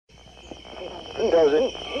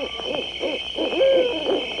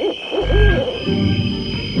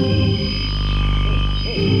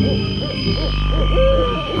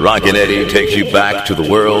Rockin' Eddie takes you back to the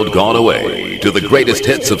world gone away, to the greatest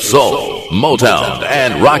hits of soul, Motown,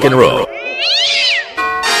 and rock and roll.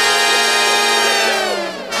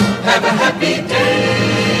 Have a happy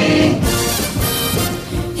day.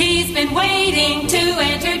 He's been waiting to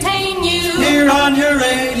entertain you. Here on your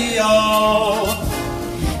radio.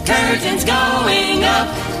 Curtains going up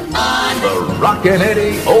on The Rockin'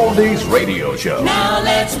 Eddie Oldies Radio Show. Now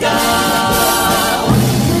let's go.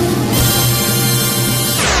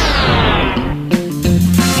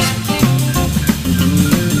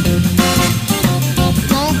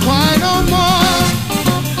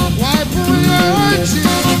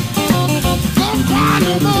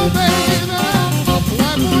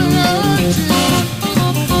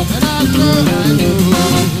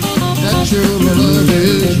 Your love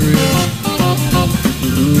is real.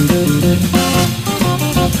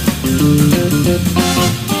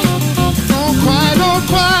 Don't cry,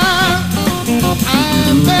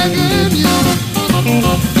 I'm begging you.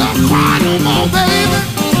 Don't cry no more, baby,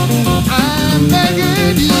 I'm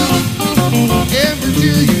begging you. Every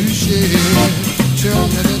tear you shed, tell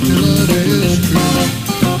me that your love is true.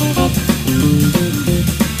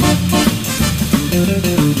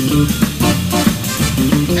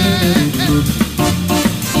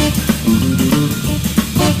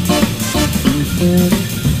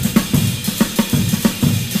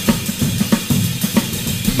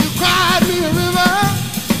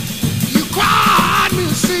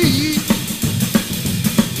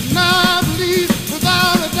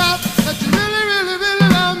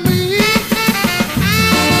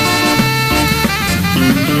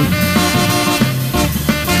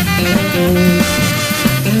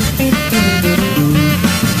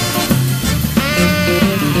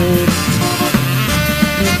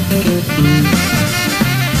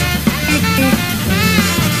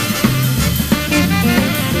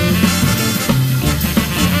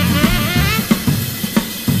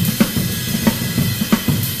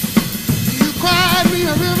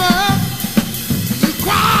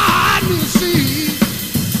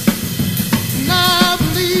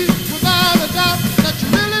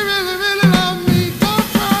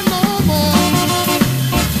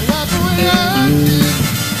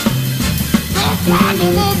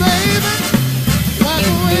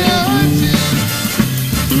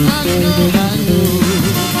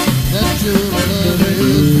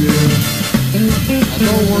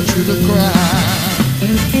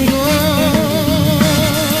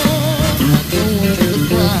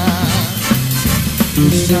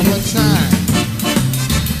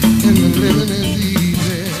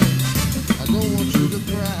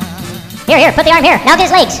 Here, put the arm here. Now get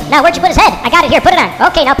his legs. Now, where'd you put his head? I got it here. Put it on.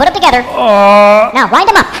 Okay, now put them together. Now, wind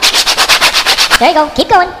him up. There you go. Keep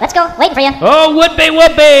going. Let's go. Waiting for you. Oh,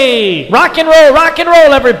 whoopee. Rock and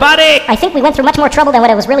roll, everybody. I think we went through much more trouble than what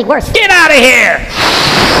it was really worth. Get out of here.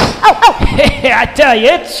 Oh. I tell you,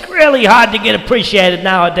 it's really hard to get appreciated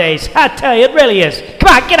nowadays. I tell you, it really is. Come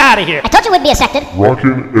on, get out of here. I told you we'd be accepted.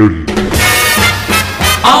 Rockin' Eddie.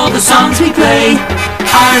 All the songs we play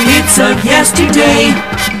are hits of yesterday.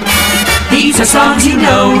 These are songs you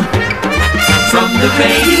know from the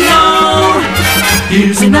radio.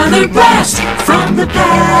 Here's another blast from the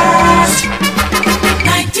past.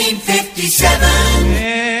 1957.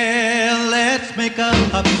 Well, let's make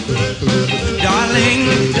up.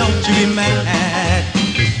 Darling, don't you be mad.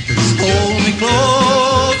 Hold me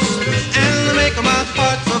close and make my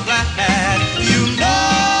heart so glad. You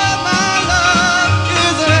know my love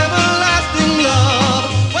is an everlasting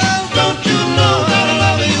love. Well, don't you know that I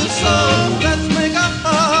love you so? Let's make up.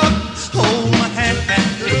 Hold my hand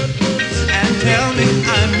and tell me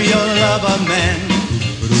I'm your lover man.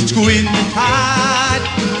 Squeeze me tight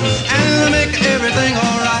and make everything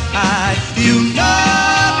alright. You know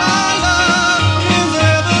my love is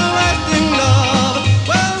everlasting love.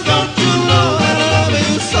 Well, don't you know that I love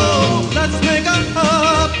you so? Let's make up.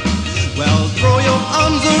 Well, throw your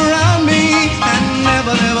arms around me and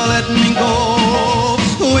never, never let me go.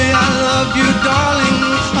 The way I love you, darling,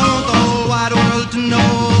 I want the whole wide world to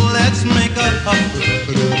know. Let's make up.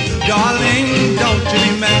 Darling, don't you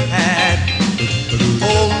be mad.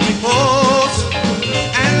 Hold me close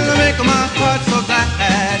and make my heart so glad.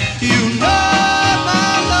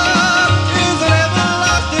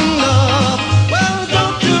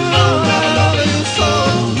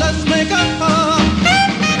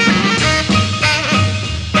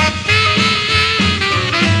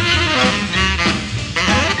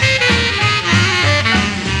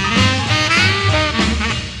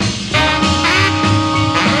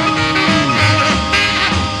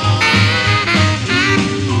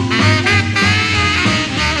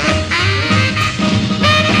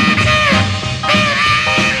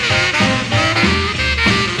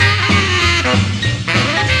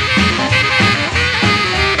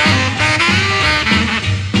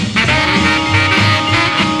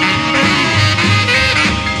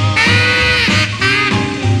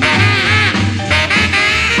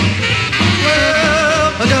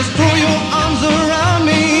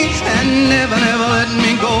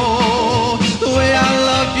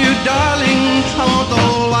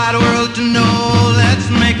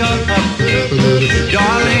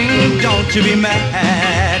 don't you be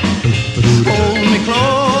mad. Hold me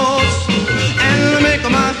close and make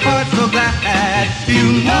my heart so glad.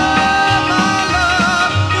 You know my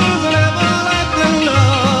love is an everlasting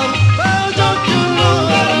love. Well, don't you know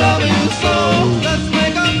that I love you so? Let's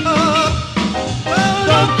make up. Well,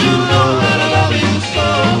 don't you know that I love you so?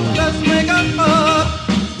 Let's make up.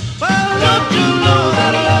 Well, don't you know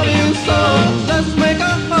that I love you so? Let's make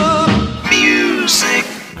up. Music.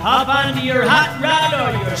 Hop onto your hot rod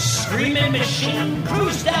or your screaming machine,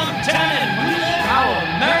 cruise downtown and relive how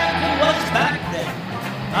America was back then.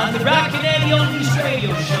 On the Rockin' Eddie Oldies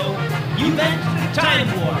radio show, you've entered the time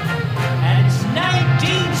warp. And it's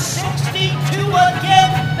 1962 again,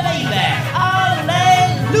 baby.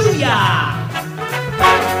 Hallelujah!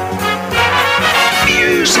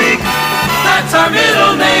 Music. That's our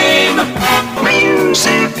middle name.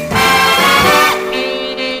 Music.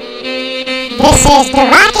 This is the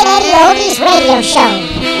Rockin' Eddie Oldies radio show.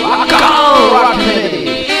 Rock on, Rockin' Eddie.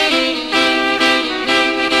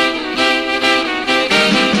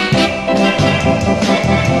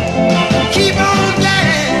 Keep on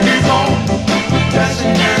dancing, keep on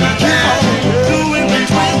dancing, keep on doing the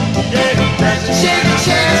twist, yeah. Shake it,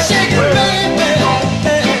 shake it, shake it, baby.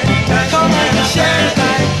 Come on and shake it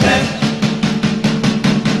like that.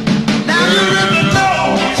 Now you really know,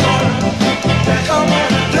 come on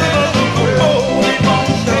and do the whole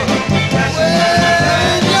monster. Well,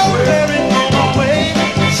 you're very on my way.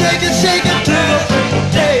 Shake it to the break of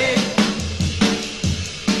day.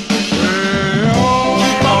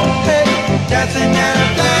 Keep on, hey, dancing and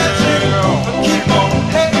dancing. Keep on,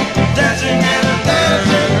 hey, dancing and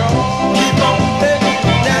dancing. Keep on, hey,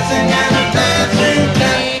 dancing and dancing.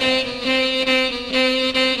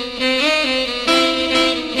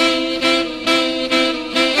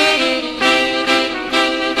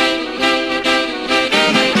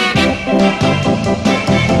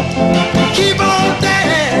 Keep on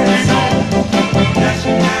dancing.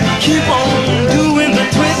 Keep on doing the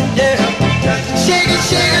twist, yeah. Shake it,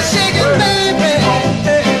 shake it, shake it, baby.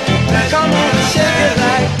 Come on and shake it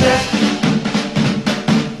like this.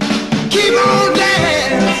 Keep on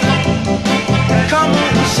dancing. Come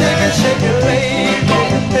on and shake it, baby.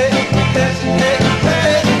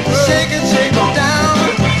 Shake it down.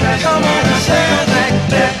 Come on and shake it like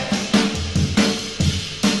that.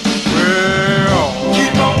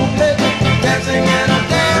 Keep on, hey, dancing and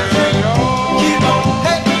dancing. Keep on,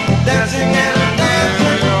 hey, dancing and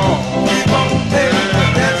dancing. Keep on, hey,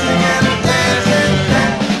 dancing and dancing.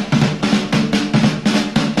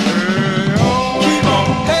 Keep on,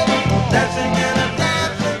 hey, dancing and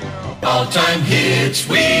dancing. All-time hits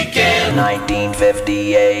weekend.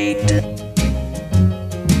 1958.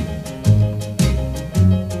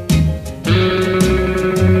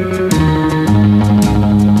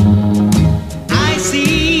 I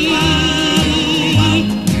see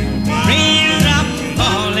raindrops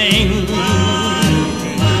falling,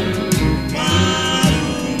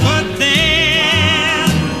 but they're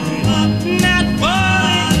not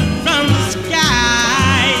falling from the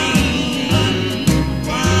sky.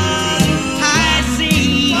 I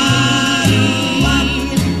see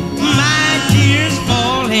my tears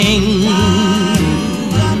falling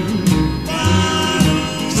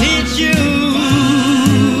since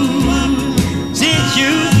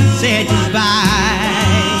you said goodbye.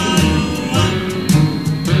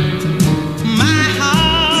 My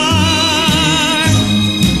heart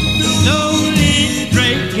slowly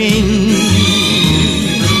breaking,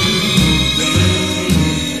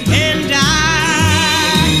 and I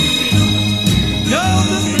know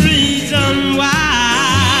the reason why.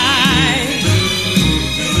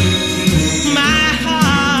 My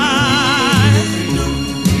heart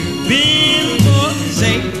been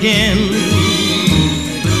forsaken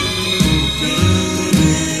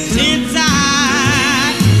since I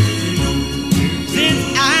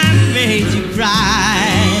made you cry.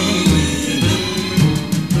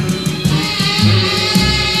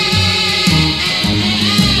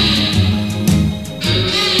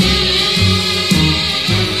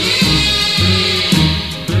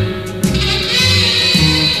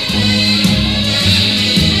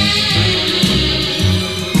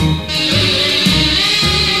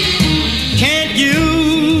 Can't you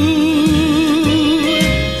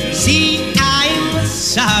see I'm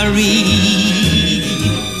sorry?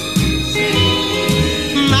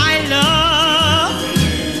 My love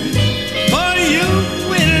for you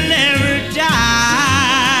will never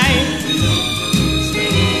die.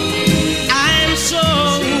 I'm so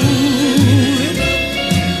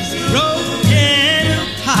broken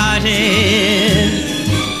hearted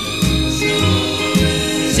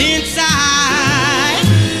since I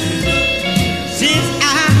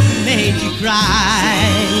made you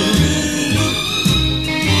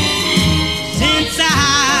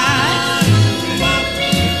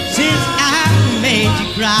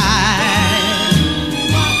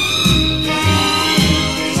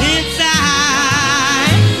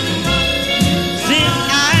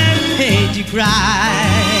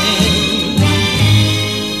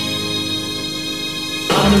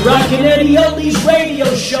Rockin' Eddie Oldies radio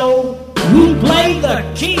show, we play the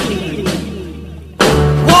key.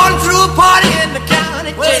 Walking through a party in the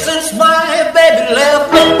county. Well, since my baby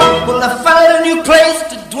left me, well, I found a new place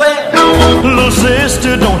to dwell. Little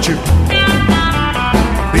sister, don't you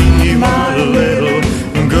be my little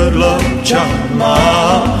good luck charm.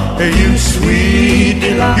 Hey, you sweet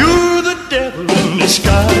delight. You're the devil in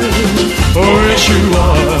disguise. Oh, yes, you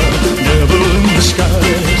are, devil in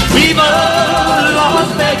disguise. Viva Las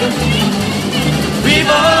Vegas.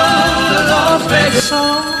 Viva Las Vegas. So,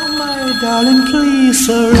 my darling, please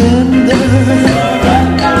surrender.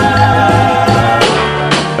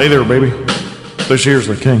 Hey there, baby. This here's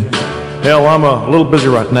the king. Hell, I'm a little busy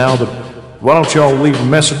right now, but why don't y'all leave a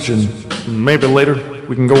message and maybe later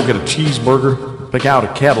we can go get a cheeseburger, pick out a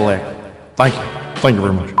Cadillac. Thank you. Thank you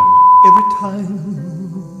very much. Every time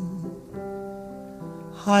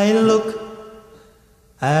I look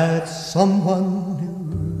at someone new,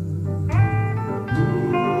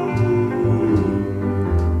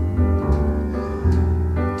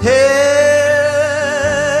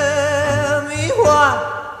 tell me what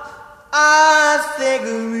I think of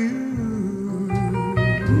you.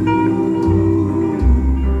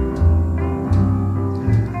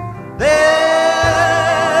 Then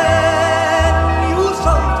you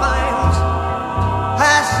sometimes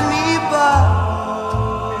pass me by.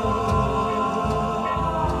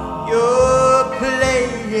 You're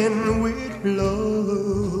playing with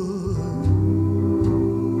love,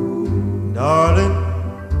 darling.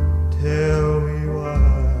 Tell me why.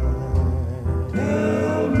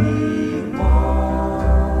 Tell me why.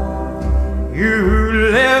 You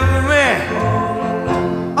left me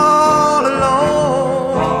all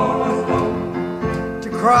alone to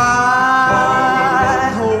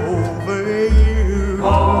cry over you.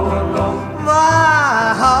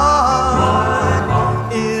 My heart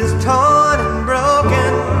is torn and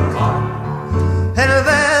broken, and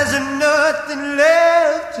there's nothing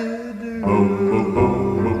left to do.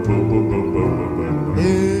 In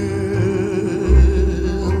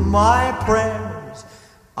my prayers,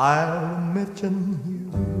 I'll mention you.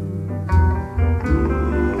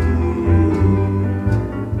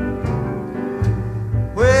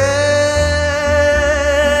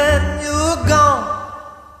 When you're gone,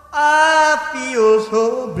 I feel so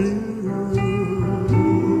blue.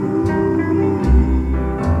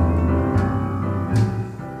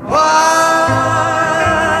 Why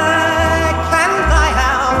can't I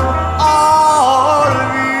have all of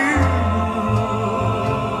you?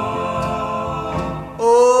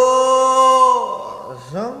 Oh,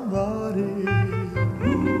 somebody,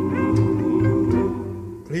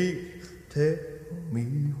 please tell me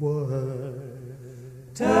why.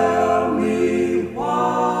 Tell me why.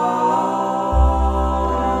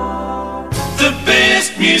 The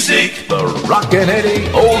best music. The Rockin' Eddie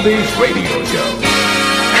Oldies Radio Show.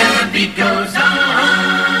 And the beat goes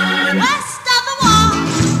on. West of the wall,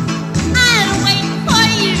 I'll wait for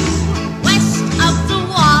you. West of the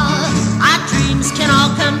wall, our dreams can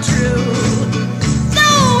all come true.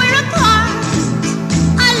 Though we're apart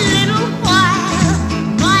a little while,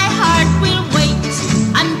 my heart will wait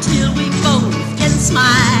until we both can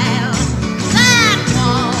smile. That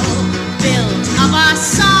wall built of our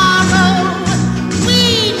sorrow, we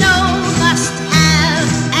know must have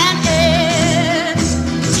an end.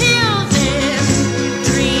 Till then,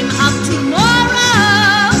 dream of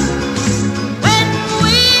tomorrow when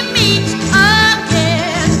we meet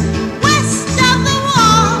again. West of the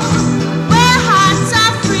wall, where hearts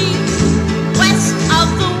are free. West of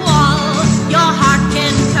the wall, your heart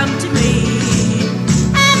can come to me.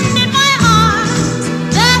 And in my arms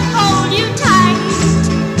that hold you tight,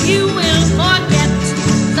 you will forget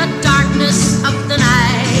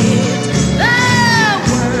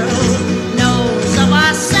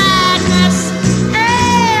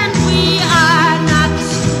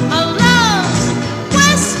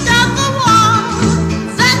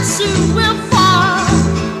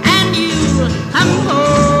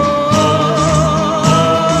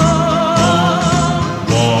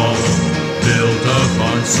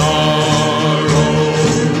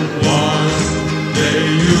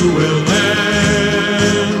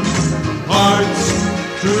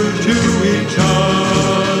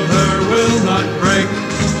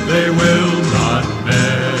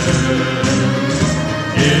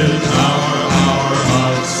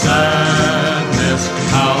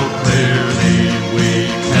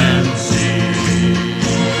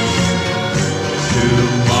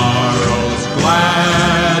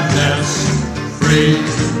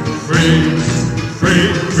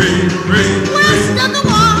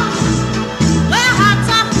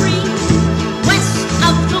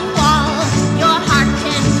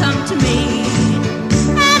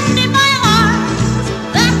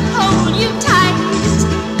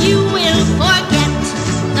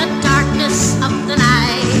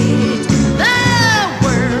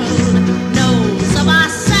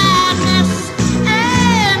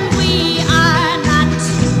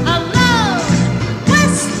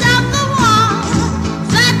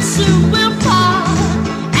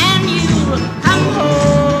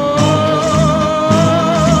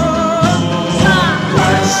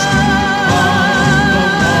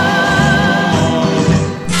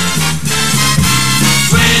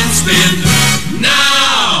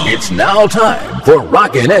It's now time for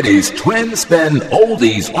Rockin' Eddie's Twin Spin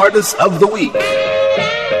Oldies Artists of the Week. My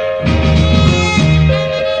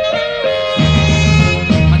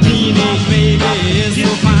teenage baby is so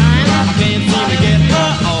fine, I can't seem to get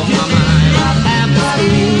her off my mind. After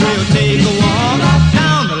school we'll take a walk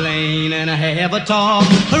down the lane and have a talk.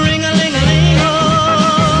 Ring-a-ling-a-ling-o,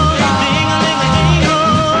 ding-a-ling-a-ding-o,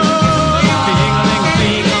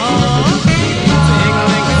 ding-a-ling-a-ding-o,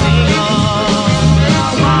 ding-a-ling-a-ding-o.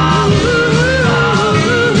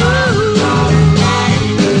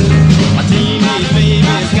 My teenage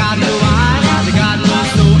baby's got no eyes, they got me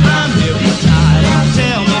so I'm hypnotized.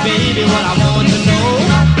 Tell me, baby, what I want to know,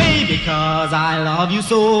 baby, 'cause I love you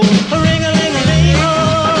so. Ring-a-ling-a-ling-o,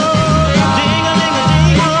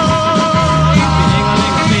 ding-a-ling-a-ding-o,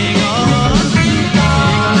 ding-a-ling-a-ding-o,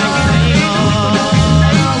 ding-a-ling-a-ding-o.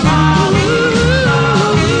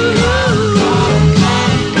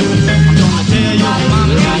 I'm gonna tell your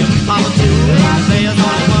mama, tell your papa too. There's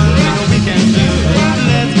only one thing we can do.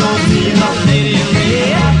 Let's go see the lady in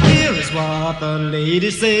red. Here is what the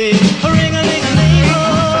lady said. Ring-a-ling-a-ling-o,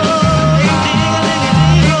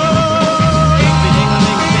 ding-a-ling-a-ding-o,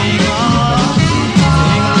 ding-a-ling-a-ding-o,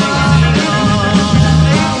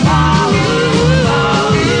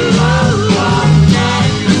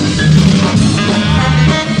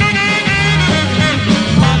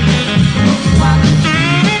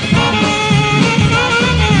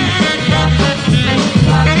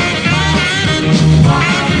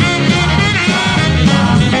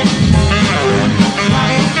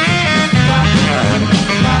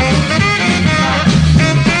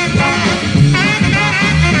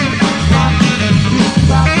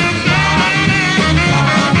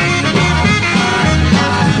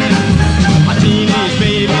 My teenage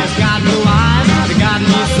baby's got no eyes, they got me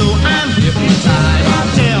so I'm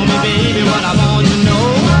hypnotized. Tell me, baby, what I want to know,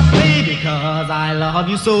 baby, 'cause I love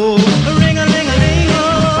you so. Ring-a-ling-a-ling-o,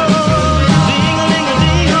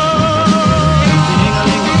 ding-a-ling-a-ding-o,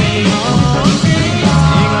 ding-a-ling-a-ding-o,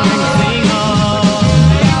 ding-a-ling-a-ding-o.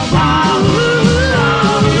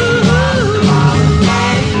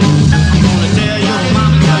 I'm gonna tell your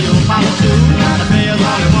mama, tell your papa too. There's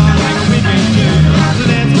only one thing we can do.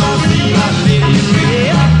 Let's go see the lady in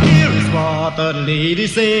red. Here is what the lady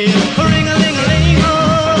said. Ring-a-ling-a-ling-o,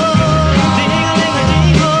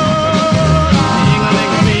 ding-a-ling-a-ding-o,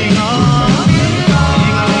 ding-a-ling-a-ding-o,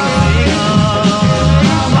 ding-a-ling-a-ding-o.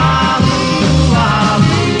 Wah-oo,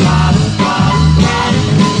 wah-oo, wah-oo,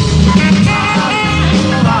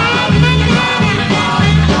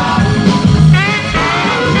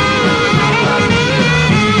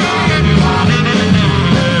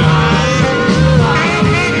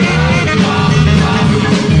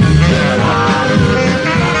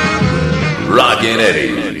 Rockin'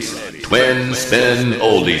 Eddie's Twin Spin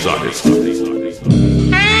Oldies Artists.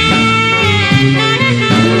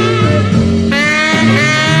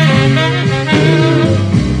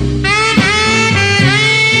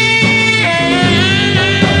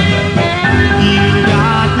 You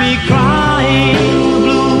got me crying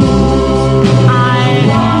blue. I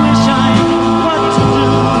wish I knew what to do.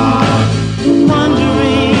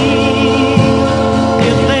 Wondering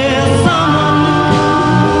if there's someone new.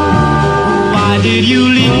 Why did you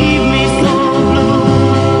leave me so blue?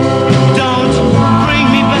 Don't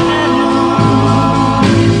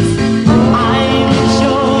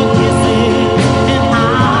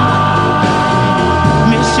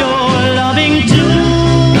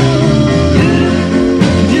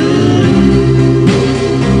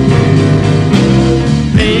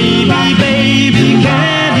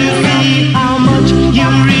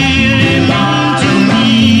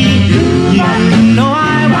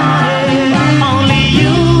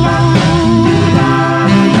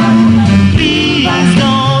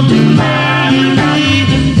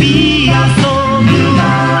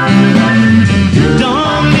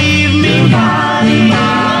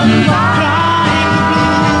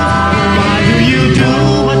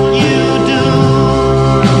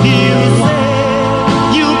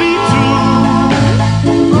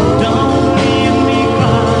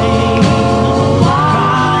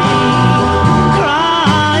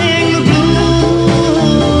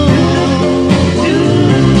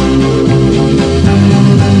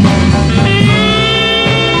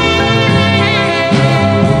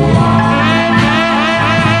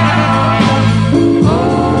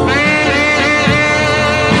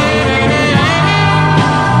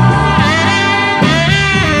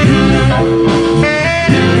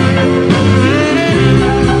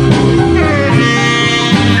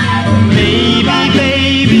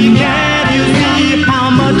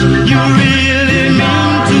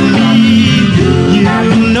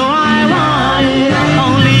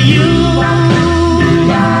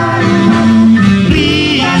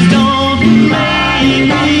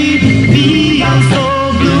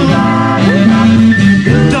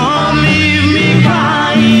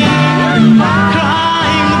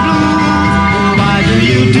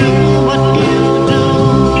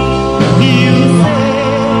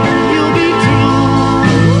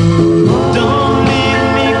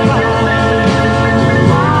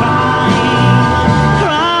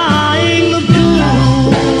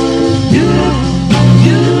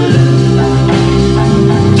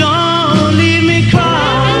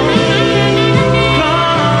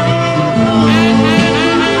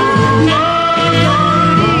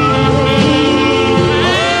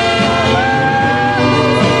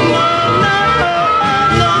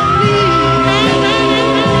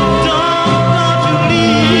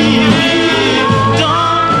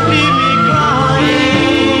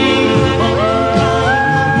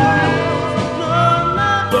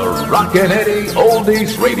Rockin' Eddie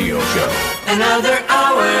Oldies Radio Show. Another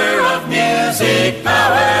hour of music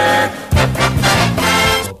power.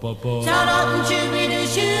 Shout out and shooby-doo,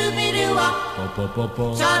 shooby-doo-wah.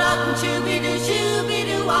 Shout out and shooby-doo,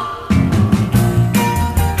 shooby-doo-wah.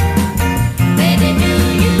 Baby, do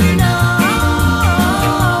you know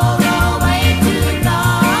the way to go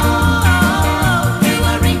to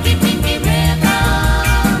a rinky-dinky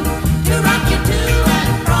rhythm to rock you to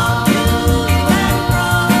and fro,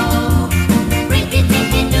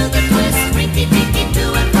 rinky-dinky do the twist, rinky-dinky to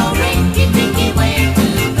and fro, rinky-dinky way to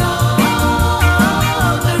go,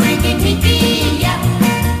 the rinky-dinky, yeah.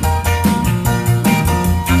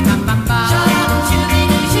 Shout out and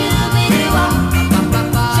shooby-doo, shooby-doo-wah.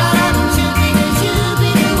 Shout out and shooby-doo,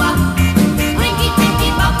 shooby-doo-wah. Rinky-dinky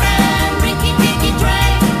bop and rinky-dinky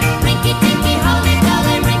drag, rinky-dinky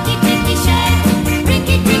holly-dolly, rinky-dinky shake,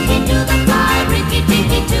 rinky-dinky to the fly,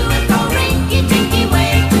 rinky-dinky to and fro, rinky-dinky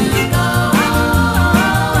way to go,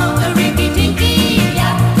 the rinky-dinky,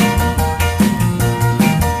 yeah.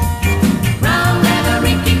 Round and a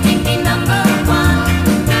rinky-dinky number one.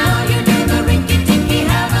 Now you do the rinky-dinky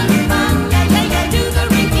having fun. Yeah, yeah, yeah, do the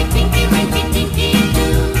rinky-dinky, rinky-dinky do.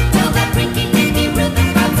 Till that rinky-dinky rhythm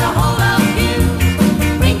grabs a hold of you.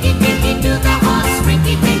 Rinky-dinky do the horse,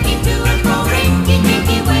 rinky-dinky to and fro,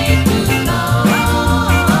 rinky-dinky way to go.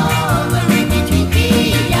 The rinky-dinky,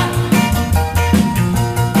 yeah.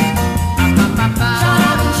 Shout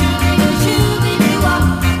out and shooby-doo, shooby-doo-wah.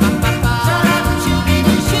 Shout out and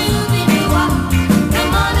shooby-doo, shooby-doo-wah.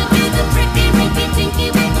 Come on and do the tricky rinky-dinky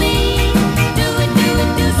with me. Do it,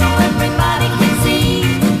 do, so everybody can see.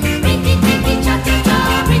 Rinky-dinky, cha-cha-cha,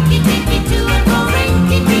 rinky-dinky to and fro,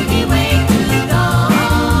 rinky-dinky way to go.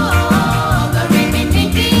 The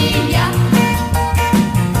rinky-dinky, yeah.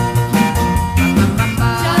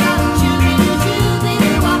 Shout out and shooby-doo,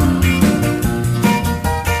 shooby-doo-wah.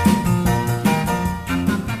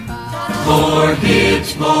 More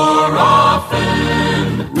hits, more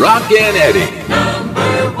often. Rockin' Eddie.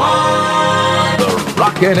 Number one. The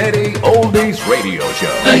Rockin' Eddie Oldies Radio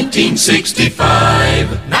Show. 1965.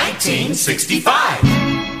 1965.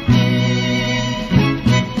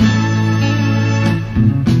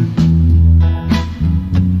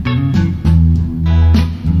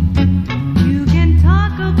 You can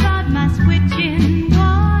talk about my switching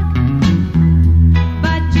walk,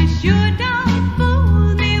 but you sure don't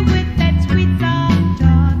fool me with that sweet soft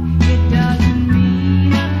talk. It doesn't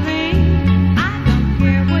mean a thing. I don't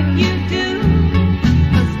care what you do,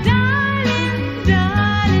 'cause darling,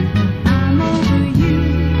 darling, I'm over you.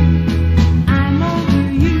 I'm over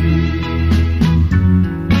you.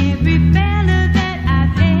 Every fella that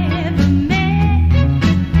I've ever met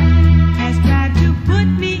has tried to put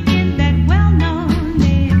me in that well-known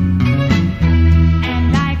net. And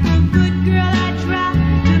like a good girl, I try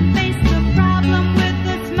to face the problem with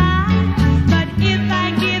a smile. But if I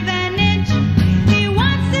give an inch, he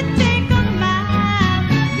wants to take a mile.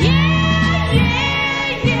 Yeah, yeah,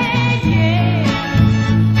 yeah, yeah.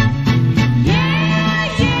 Yeah,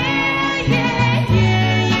 yeah, yeah, yeah,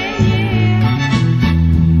 yeah.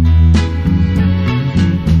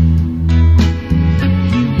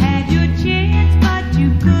 You had your chance, but you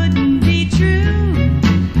couldn't be true.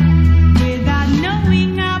 Without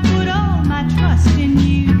knowing, I put all my trust in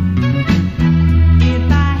you. If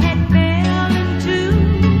I had fell into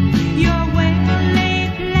your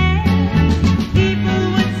well-laid plan, people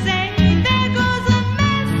would say, there goes a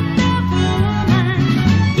messed up woman.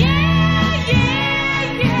 Yeah, yeah,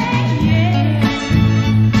 yeah, yeah.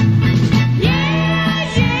 Yeah,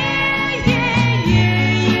 yeah, yeah, yeah, yeah.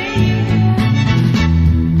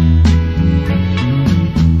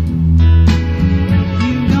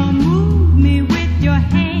 You don't move me with your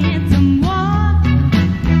handsome walk,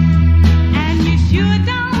 and you sure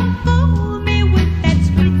don't fool me with that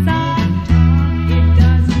sweet soft talk. It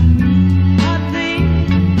doesn't mean a thing.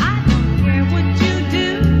 I don't care what you do,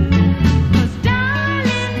 'cause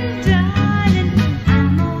darling, darling,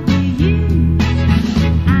 I'm over you.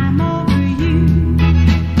 I'm over you.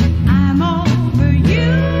 I'm over you.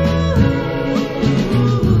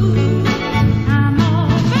 I'm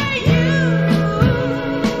over you.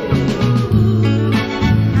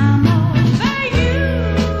 I'm over you.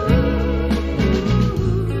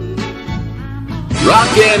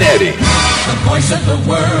 Rockin' Eddie. The voice of the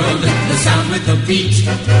world, the sound with the beat,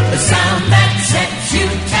 the sound that sets you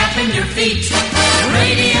tapping your feet.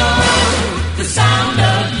 Radio, the sound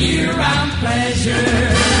of year-round pleasure.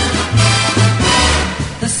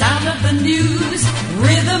 The sound of the news,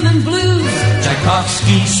 rhythm and blues.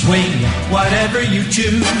 Tchaikovsky swing, whatever you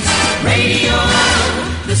choose. Radio,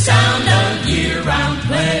 the sound of year-round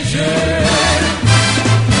pleasure.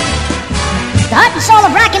 The heart and soul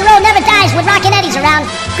of rock and roll never dies when Rockin' Eddie's around.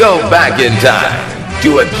 Go back in time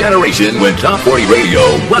to a generation when Top 40 radio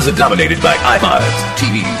wasn't dominated by iPods,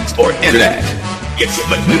 TVs, or internet. It's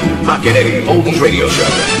the new Rockin' Eddie Oldies Radio Show.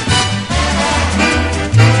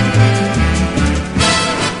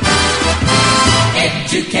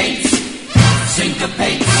 Educates,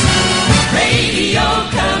 syncopates, radio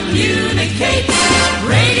communicates,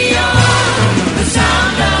 radio, the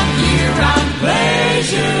sound of year-round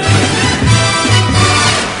pleasure.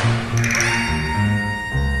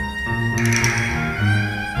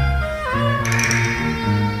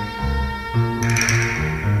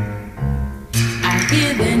 I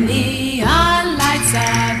hear the neon lights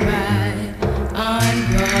are bright on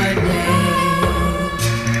Broadway.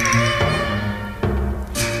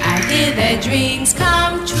 I hear their dreams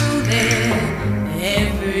come true there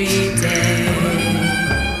every day.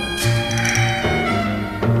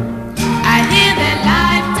 I hear that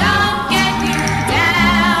life don't get you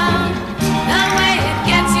down the way it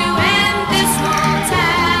gets you in this small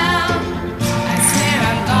town. I swear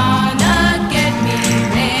I'm gonna get me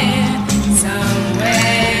there some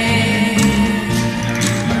way.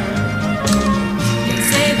 They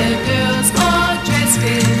say the girls all dress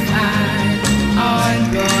real fine on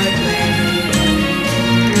Broadway.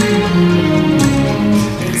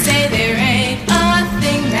 They say there ain't a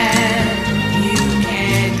thing that you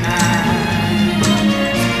can't buy.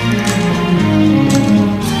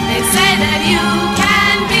 They say that you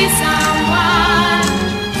can be someone,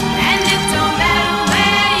 and it don't matter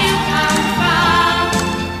where you come from.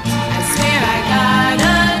 I swear I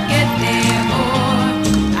gotta get there or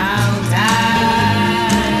I'll die.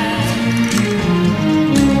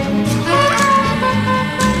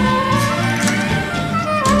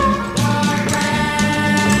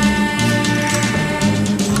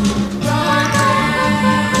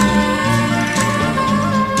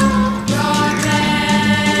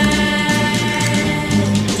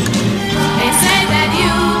 They say that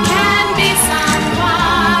you can be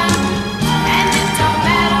someone, and it don't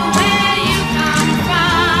matter where you come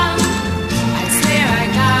from. I swear I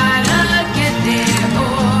gotta get there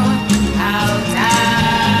or I'll die.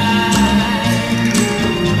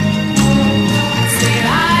 I swear I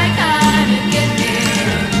gotta get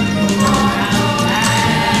there or I'll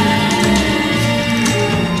die.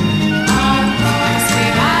 I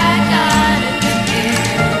swear I gotta get there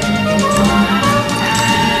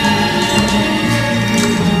or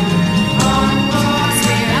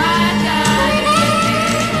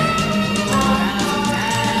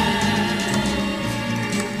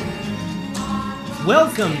I'll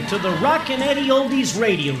Welcome to the Rockin' Eddie Oldies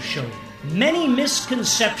Radio Show. Many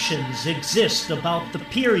misconceptions exist about the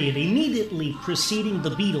period immediately preceding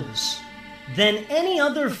the Beatles than any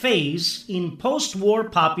other phase in post-war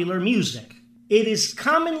popular music. It is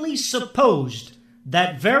commonly supposed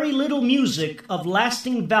that very little music of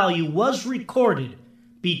lasting value was recorded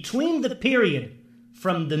between the period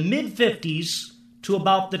from the mid-50s to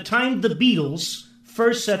about the time the Beatles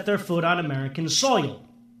first set their foot on American soil.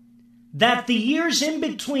 That the years in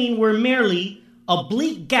between were merely a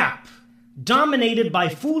bleak gap dominated by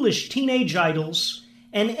foolish teenage idols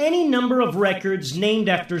and any number of records named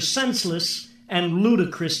after senseless and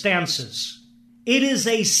ludicrous dances. It is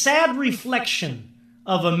a sad reflection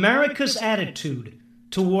of America's attitude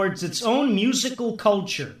towards its own musical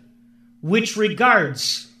culture, which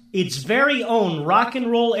regards its very own rock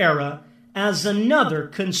and roll era as another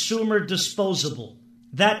consumer disposable.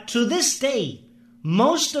 That to this day,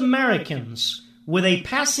 most Americans with a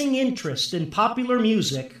passing interest in popular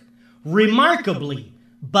music remarkably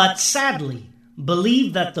but sadly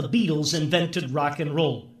believe that the Beatles invented rock and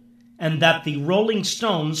roll and that the Rolling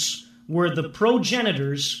Stones were the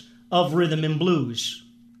progenitors of rhythm and blues.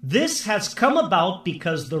 This has come about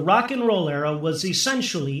because the rock and roll era was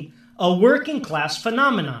essentially a working class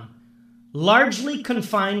phenomenon, largely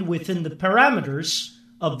confined within the parameters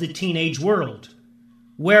of the teenage world.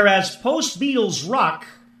 Whereas post-Beatles rock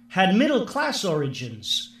had middle-class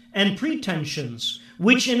origins and pretensions,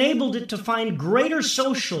 which enabled it to find greater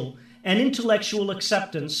social and intellectual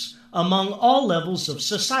acceptance among all levels of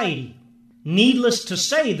society. Needless to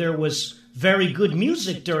say, there was very good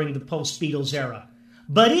music during the post-Beatles era,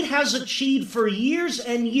 but it has achieved for years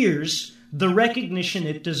and years the recognition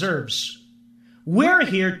it deserves. We're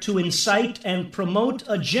here to incite and promote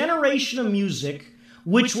a generation of music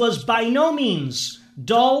which was by no means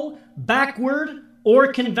dull, backward,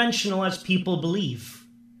 or conventional as people believe.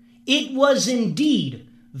 It was indeed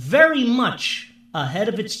very much ahead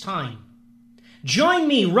of its time. Join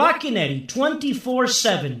me, Rockin' Eddie,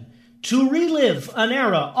 24/7 to relive an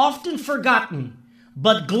era often forgotten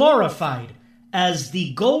but glorified as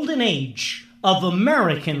the golden age of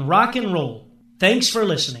American rock and roll. Thanks for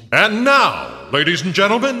listening. And now, ladies and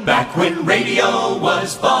gentlemen, Back when radio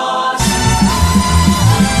was boss.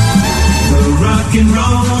 The Rock and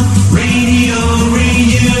Roll Radio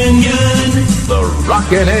Reunion. The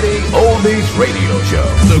Rockin' Eddie Oldies Radio Show.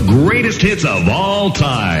 The greatest hits of all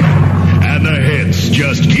time. And the hits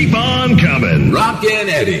just keep on coming. Rockin'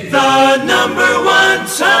 Eddie. The number one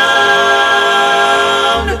sound.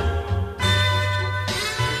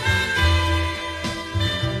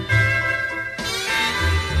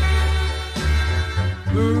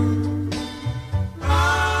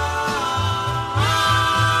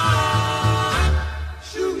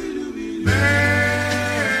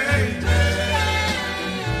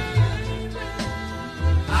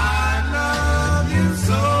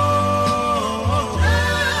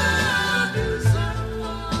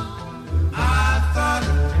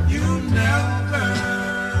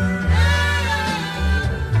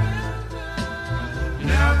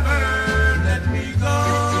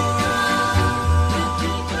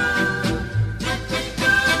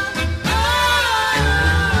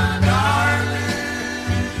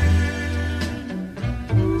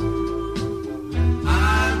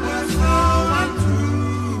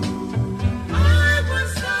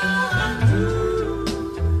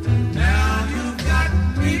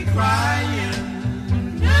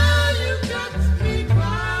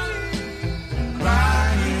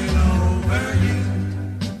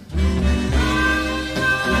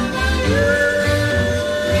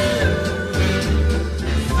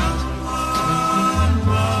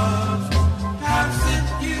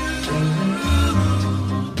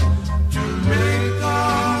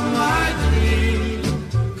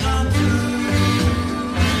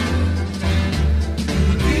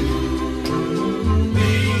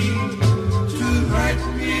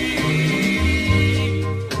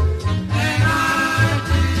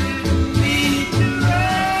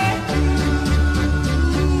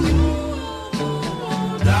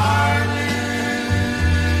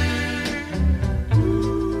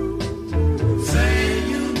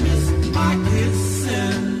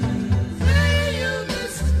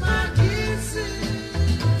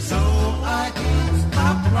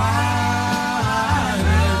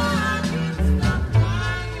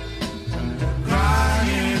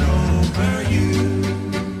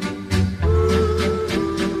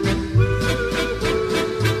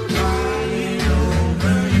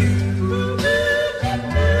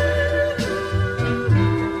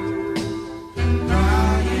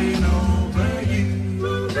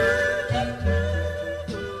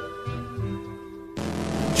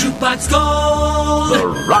 Jukebox Gold. The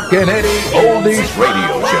Rockin' Eddie Oldies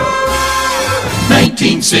Radio Show.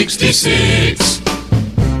 1966.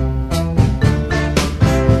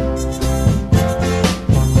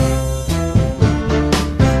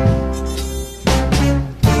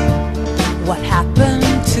 What happened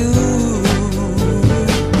to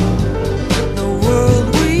the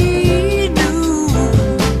world we knew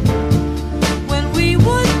when we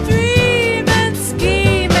would dream and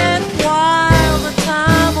scheme and while the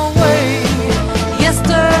time away?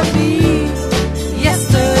 Yesterday,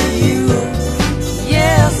 yesterday,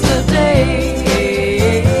 yesterday.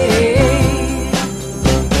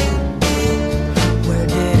 Where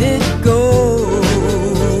did it go?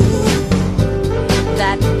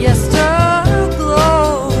 That yesterday.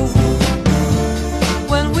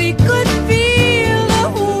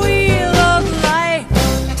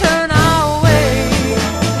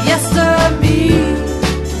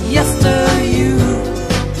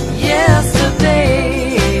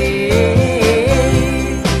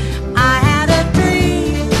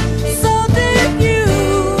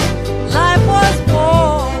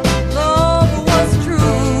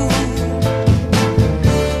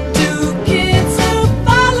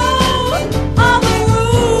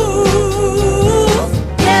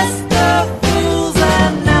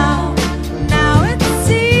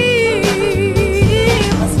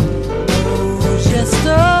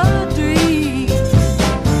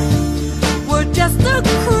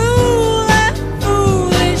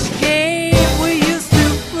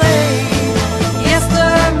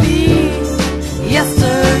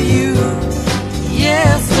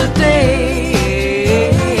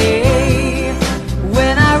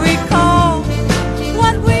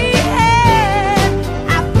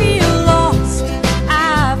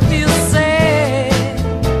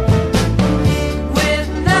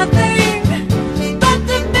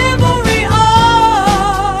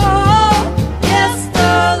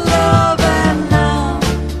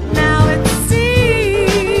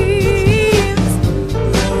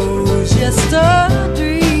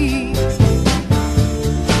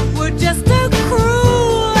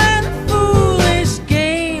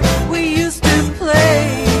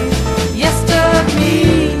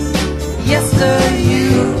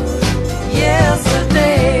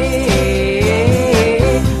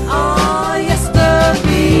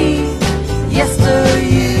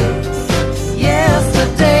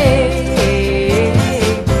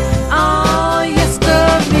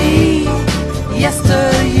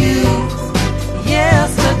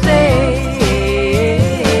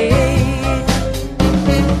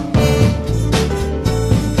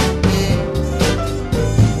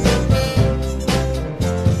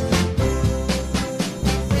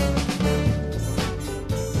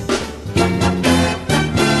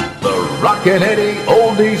 Rockin' Eddie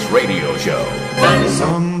Oldies Radio Show.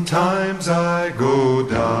 Sometimes I go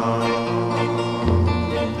down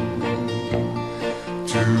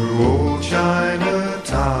to old Chinatown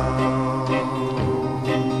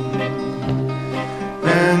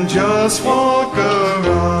and just walk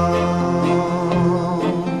around,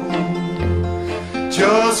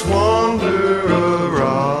 just wander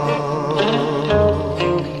around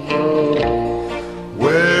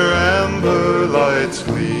where amber lights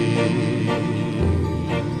gleam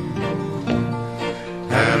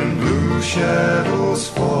and blue shadows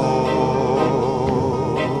fall,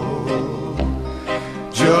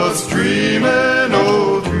 just dreaming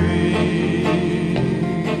old dreams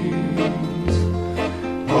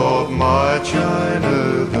of my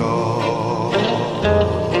China doll,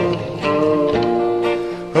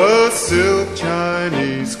 a silk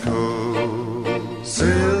Chinese coat,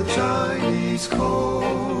 silk Chinese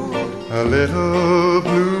coat, a little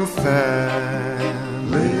blue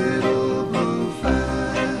fan, little blue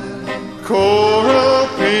fan, coral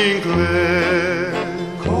pink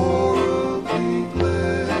lips, coral pink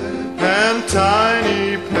lips, and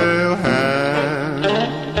tiny pale hand.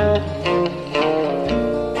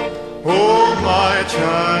 Oh, my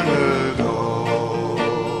China doll,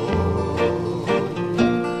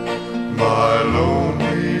 my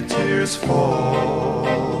lonely tears fall.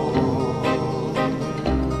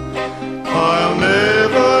 I'll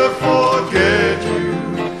never forget you,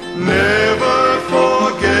 never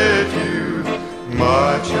forget you,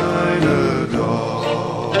 my China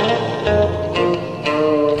doll.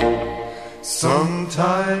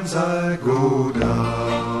 Sometimes I go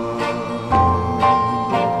down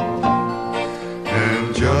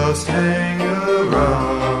and just hang around,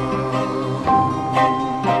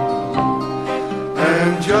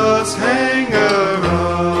 and just hang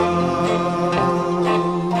around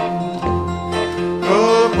a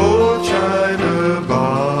old China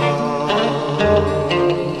bar.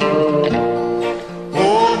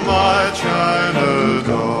 Oh, my China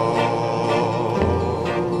doll,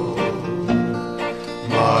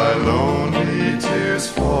 my lonely tears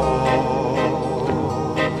fall.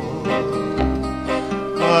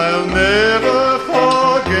 I'll never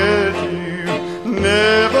forget you,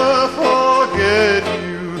 never forget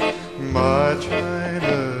you, my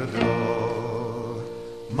China doll,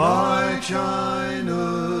 my China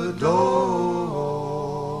doll.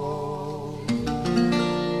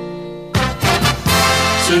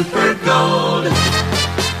 Super Gold,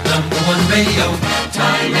 #1 radio,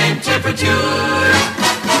 time and temperature,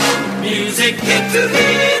 music hit to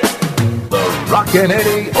hit, The Rockin'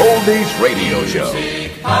 Eddie Oldies Radio Show.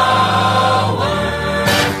 power.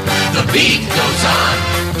 The beat goes on.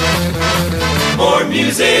 More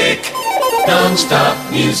music, non-stop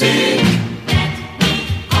music.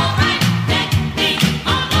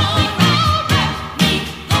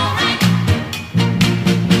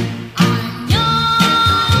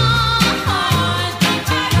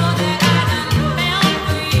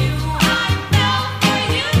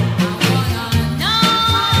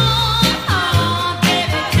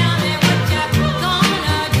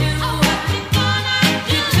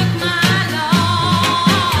 My love.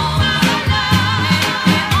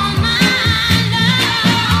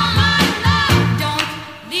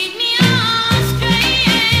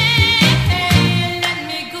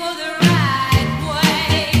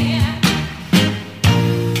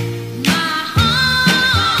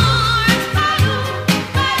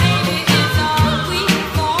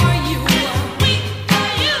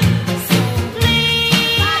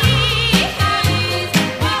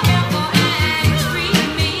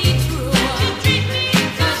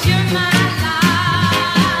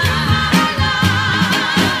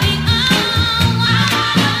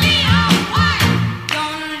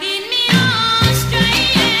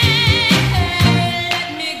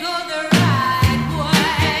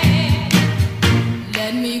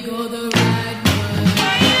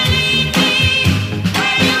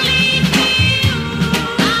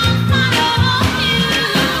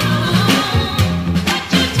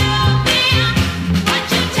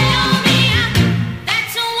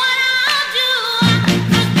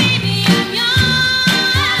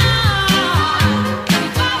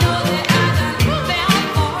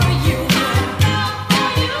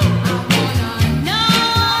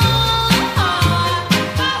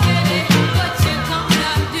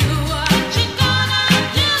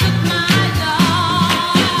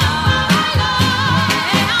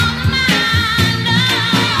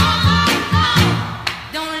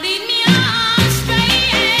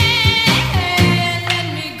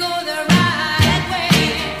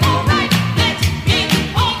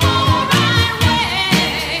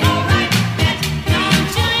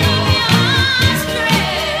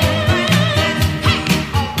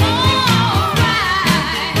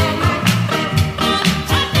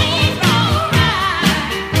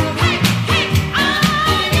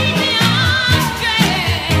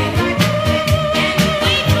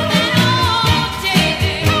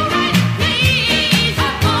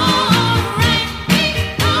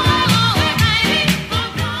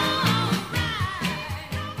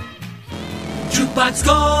 Let's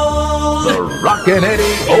go. The Rockin' Eddie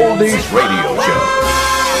Oldies Radio Show.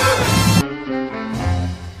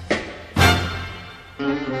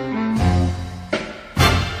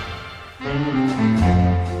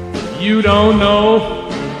 You don't know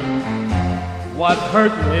what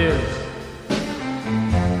hurting is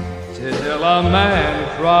till a man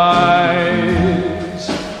cries.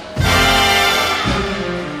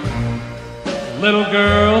 Little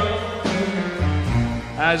girl,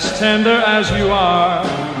 as tender as you are,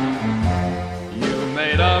 you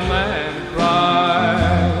made a man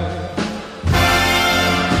cry.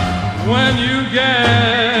 When you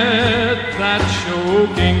get that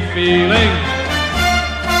choking feeling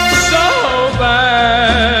so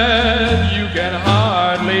bad you can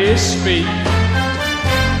hardly speak,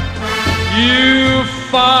 you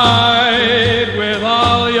fight with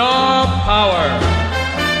all your power,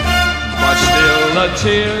 but still the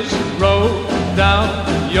tears roll down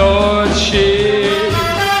your cheek.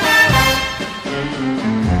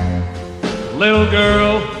 Little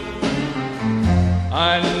girl,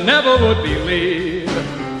 I never would believe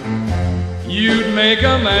you'd make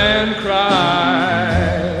a man cry.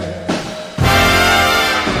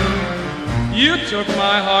 You took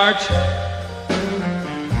my heart,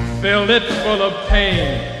 filled it full of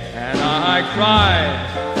pain, and I cried.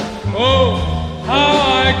 Oh, how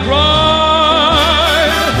I cried.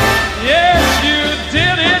 Yes, you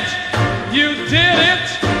did it, you did it,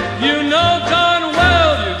 you know darn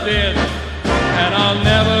well you did, and I'll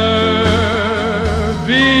never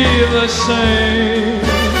be the same.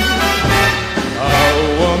 A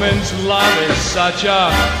woman's love is such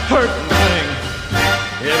a hurting thing,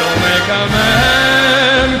 it'll make a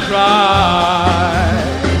man cry.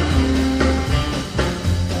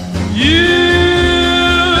 You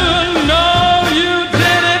know you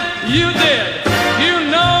did it, you did, you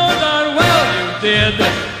know darn well you did,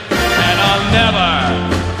 and I'll never,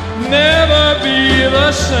 never be the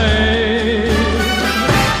same.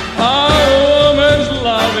 A woman's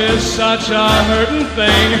love is such a hurting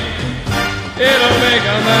thing, it'll make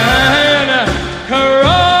a man cry.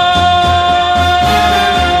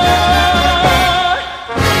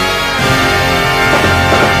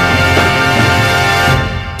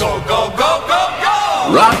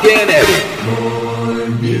 Rockin' Eddie. More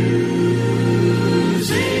music.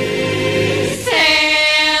 Celebrate.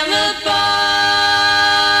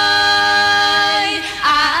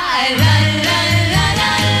 I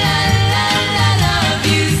love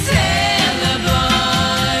you. Celebrate.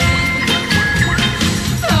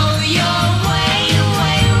 Throw your way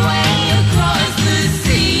across the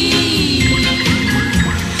sea.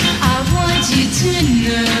 I want you to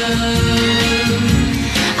know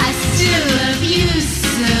I still love you so.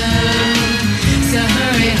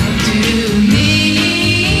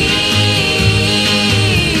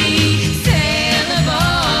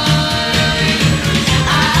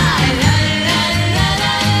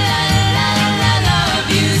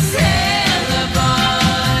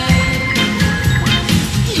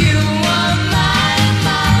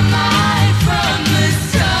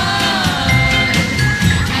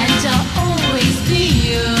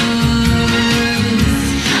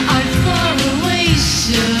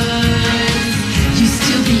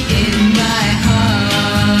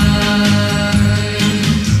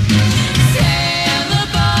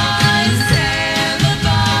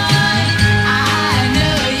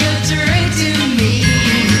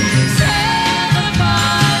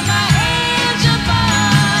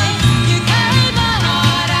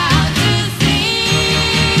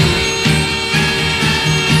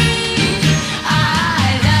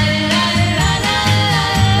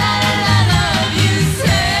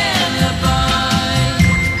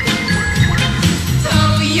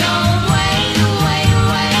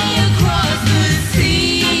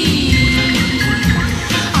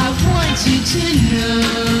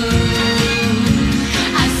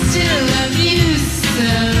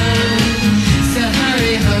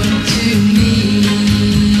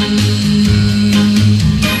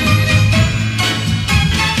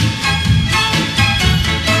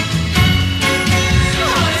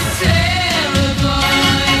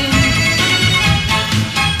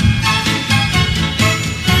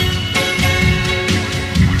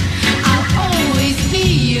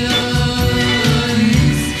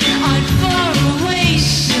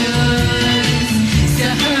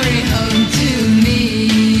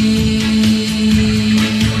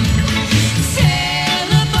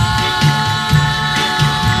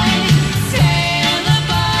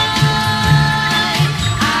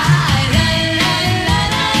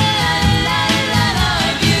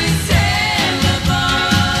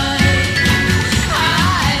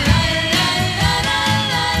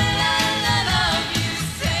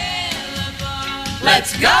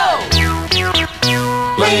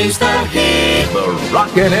 plays the hit. The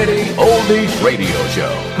Rockin' Eddie Oldies Radio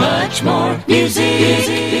Show. Much more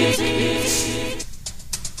music.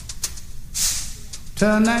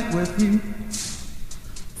 Tonight with you,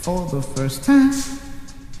 for the first time,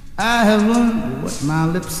 I have learned what my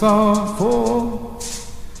lips are for.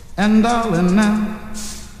 And darling, now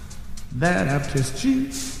that I've kissed you,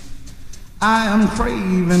 I am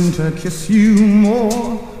craving to kiss you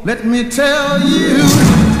more. Let me tell you,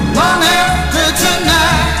 long after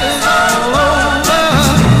tonight is all over,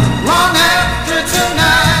 long after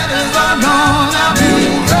tonight is all gone, I'll be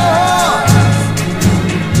yours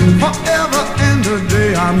forever and a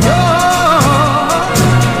day. I'm yours.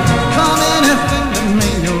 Come anything that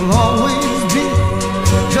may, you'll always be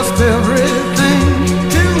just everything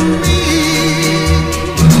to me.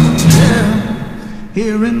 Yeah,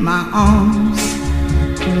 here in my arms,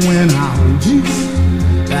 when I hold you,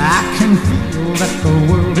 I can feel that the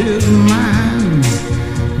world is mine.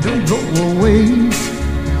 Don't go away,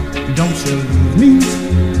 don't you leave me,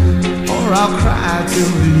 or I'll cry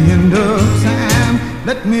till the end of time.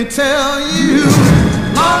 Let me tell you,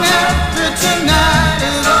 long after tonight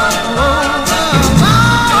is all over,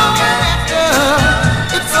 long after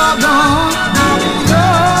it's all gone, I'll be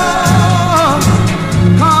yours.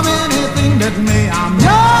 Come anything that may, I'm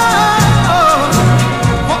yours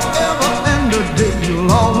forever and a day.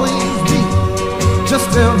 You'll always be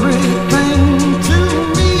just everything to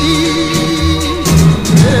me.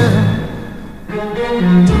 Yeah.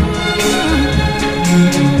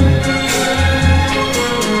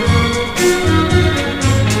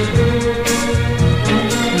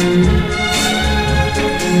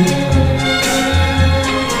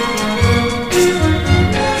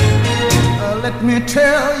 Let me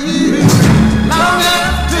tell you, long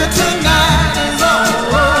after tonight is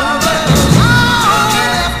all over, long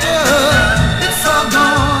after it's all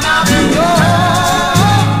gone, I'll be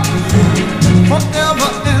yours forever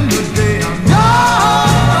and a day. I'm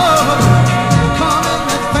yours. Come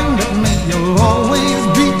anything that may, you'll always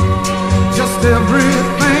be just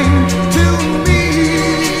everything to me.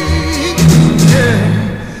 Yeah.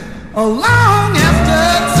 Oh, long after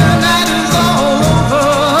tonight is all over,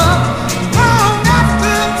 long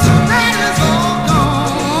after tonight is all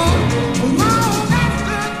gone, long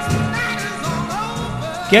after tonight is all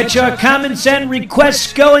over. Get your comments and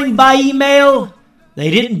requests going by email. They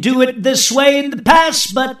didn't do it this way in the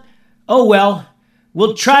past, but oh well.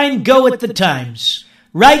 We'll try and go with the times.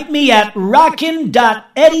 Write me at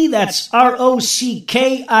rockin.eddy, that's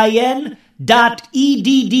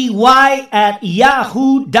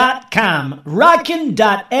rockin.eddy@yahoo.com.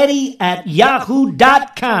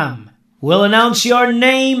 Rockin.eddy@yahoo.com. We'll announce your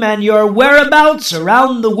name and your whereabouts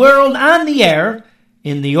around the world on the air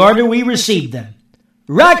in the order we received them.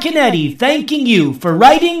 Rockin' Eddie thanking you for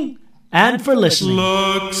writing and for listening.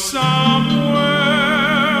 Look somewhere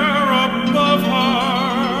above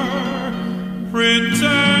her,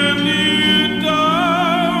 pretend you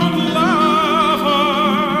don't love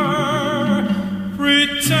her,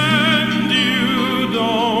 pretend you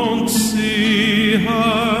don't see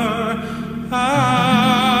her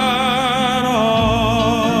at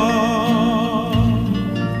all.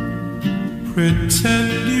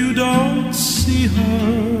 Pretend you don't see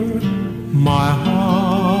her, my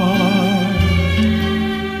heart.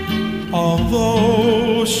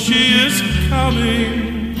 Although she is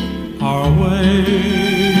coming our way,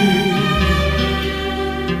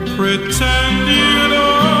 pretend you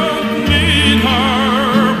don't need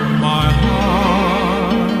her, my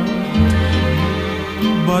heart.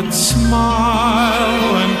 But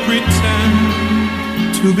smile and pretend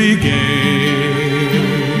to be gay.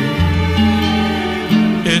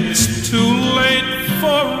 It's too late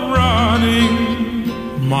for running,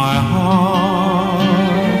 my heart.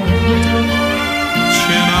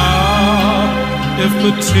 Chin up if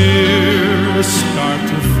the tears start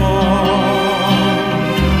to fall.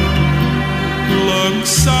 Look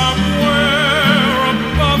somewhere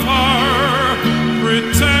above her,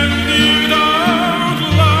 pretend you don't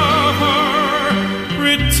love her,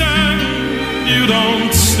 pretend you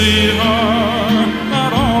don't see her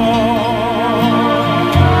at all.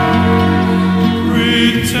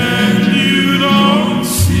 Pretend you don't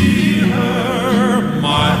see her,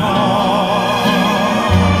 my heart.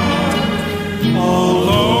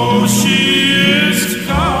 Although she is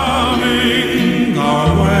coming our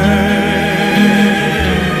way,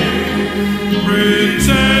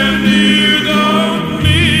 pretend you don't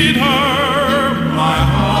need her, my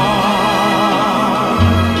heart.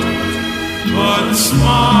 But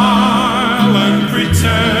smile and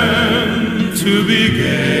pretend to be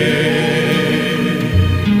gay.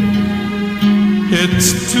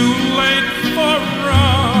 It's too late for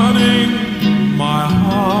us.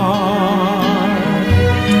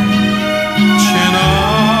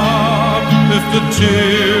 the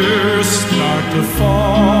tears start to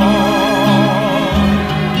fall.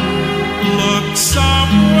 Look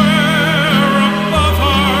somewhere above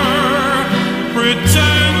her,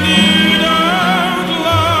 pretend you don't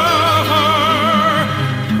love her,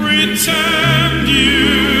 pretend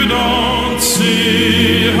you don't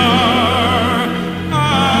see her.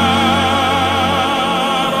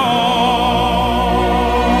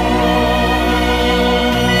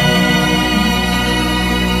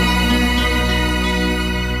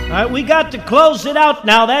 We got to close it out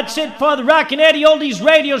now. That's it for the Rockin' Eddie Oldies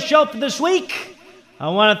radio show for this week. I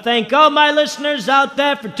want to thank all my listeners out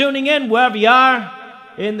there for tuning in wherever you are.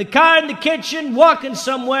 In the car, in the kitchen, walking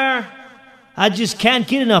somewhere. I just can't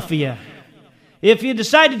get enough of you. If you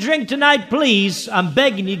decide to drink tonight, please, I'm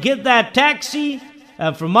begging you, get that taxi.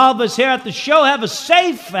 And from all of us here at the show, have a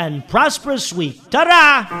safe and prosperous week.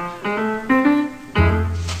 Ta-da!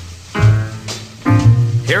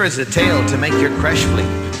 Here is a tale to make your crush flee.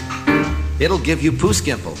 It'll give you poo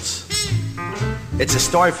skimples. It's a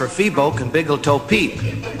story for Phoebo and Biggle Toe Peep.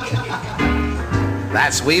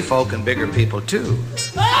 That's wee folk and bigger people too.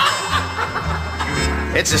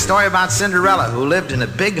 It's a story about Cinderella, who lived in a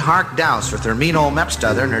big hark house with her mean old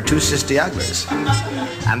mepstother and her two sisty ugglers.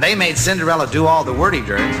 And they made Cinderella do all the wordy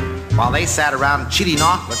dirt while they sat around cheating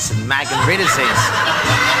knocklets and magging riddices.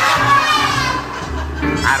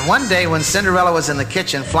 And one day when Cinderella was in the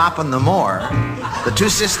kitchen flopping the moor, the two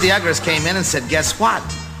sisty ugglers came in and said, guess what?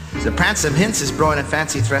 The Prancing Hints is brewing a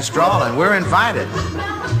fancy threstrol and we're invited.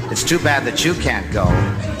 It's too bad that you can't go.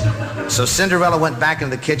 So Cinderella went back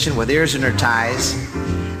into the kitchen with ears in her ties,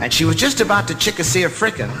 and she was just about to chickasee a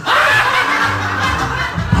frickin'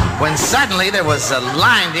 when suddenly there was a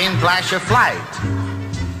blinding flash of light.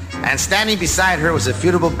 And standing beside her was a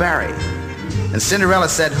Futable Berry. And Cinderella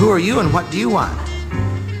said, who are you and what do you want?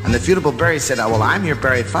 And the Futable Berry said, oh, well, I'm your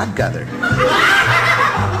Berry Fudguther.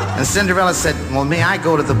 And Cinderella said, well, may I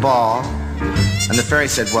go to the ball? And the fairy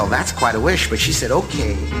said, well, that's quite a wish. But she said,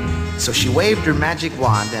 okay. So she waved her magic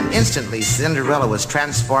wand, and instantly Cinderella was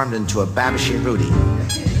transformed into a Babishing Rudy.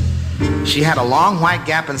 She had a long white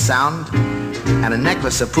gaping sound and a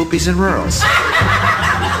necklace of poopies and rurals.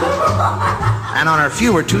 And on her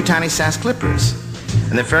few were two tiny sass clippers.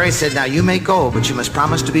 And the fairy said, now you may go, but you must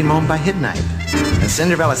promise to be home by midnight. And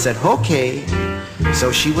Cinderella said, okay.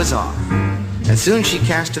 So she was off. And soon she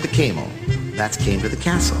cast to the camel. That's came to the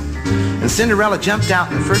castle. And Cinderella jumped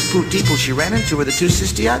out, and the first people she ran into were the two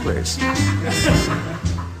sisty ugglers.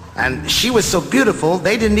 And she was so beautiful,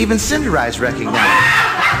 they didn't even Cinderize recognize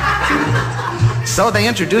her. So they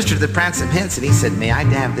introduced her to the Prancing Hints, and he said, may I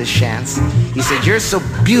have this chance? He said, you're so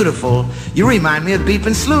beautiful, you remind me of Beep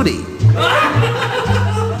and Slooty.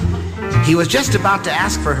 He was just about to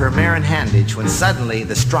ask for her mare in handage when suddenly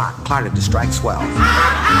the strop clattered to strike 12.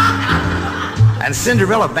 And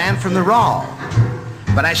Cinderella banned from the rawl.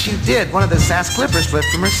 But as she did, one of the sass clippers slipped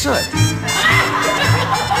from her soot.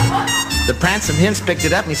 The Prancing Hints picked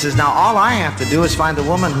it up and he says, now all I have to do is find the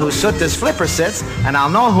woman whose soot this flipper sits, and I'll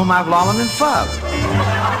know whom I've lollen and fubbed.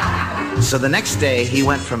 So the next day he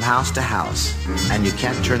went from house to house, and you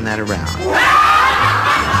can't turn that around.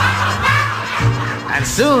 And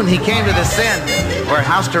soon he came to the Sin where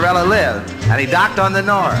Housterella lived, and he knocked on the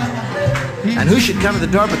door. And who should come to the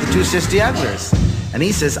door but the two sisty ugglers? And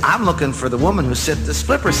he says, I'm looking for the woman who this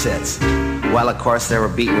flipper sits. Well, of course, they were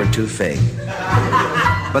beat were too fig.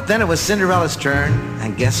 But then it was Cinderella's turn,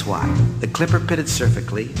 and guess what? The clipper pitted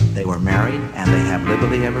perfectly, they were married, and they have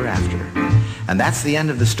liberty ever after. And that's the end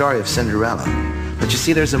of the story of Cinderella. But you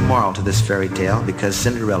see, there's a moral to this fairy tale, because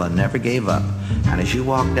Cinderella never gave up. And as you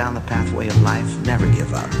walk down the pathway of life, never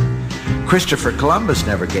give up. Christopher Columbus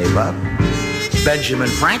never gave up. Benjamin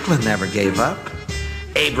Franklin never gave up.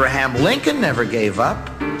 Abraham Lincoln never gave up.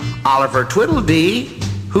 Oliver Tweedledee,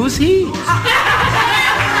 who's he?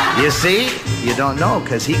 You see, you don't know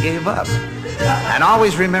because he gave up. And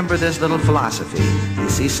always remember this little philosophy. You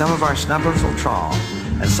see, some of our snubbers will trawl,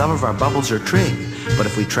 and some of our bubbles are trig. But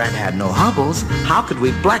if we tried to add no hubbles, how could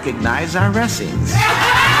we blackignize our ressings?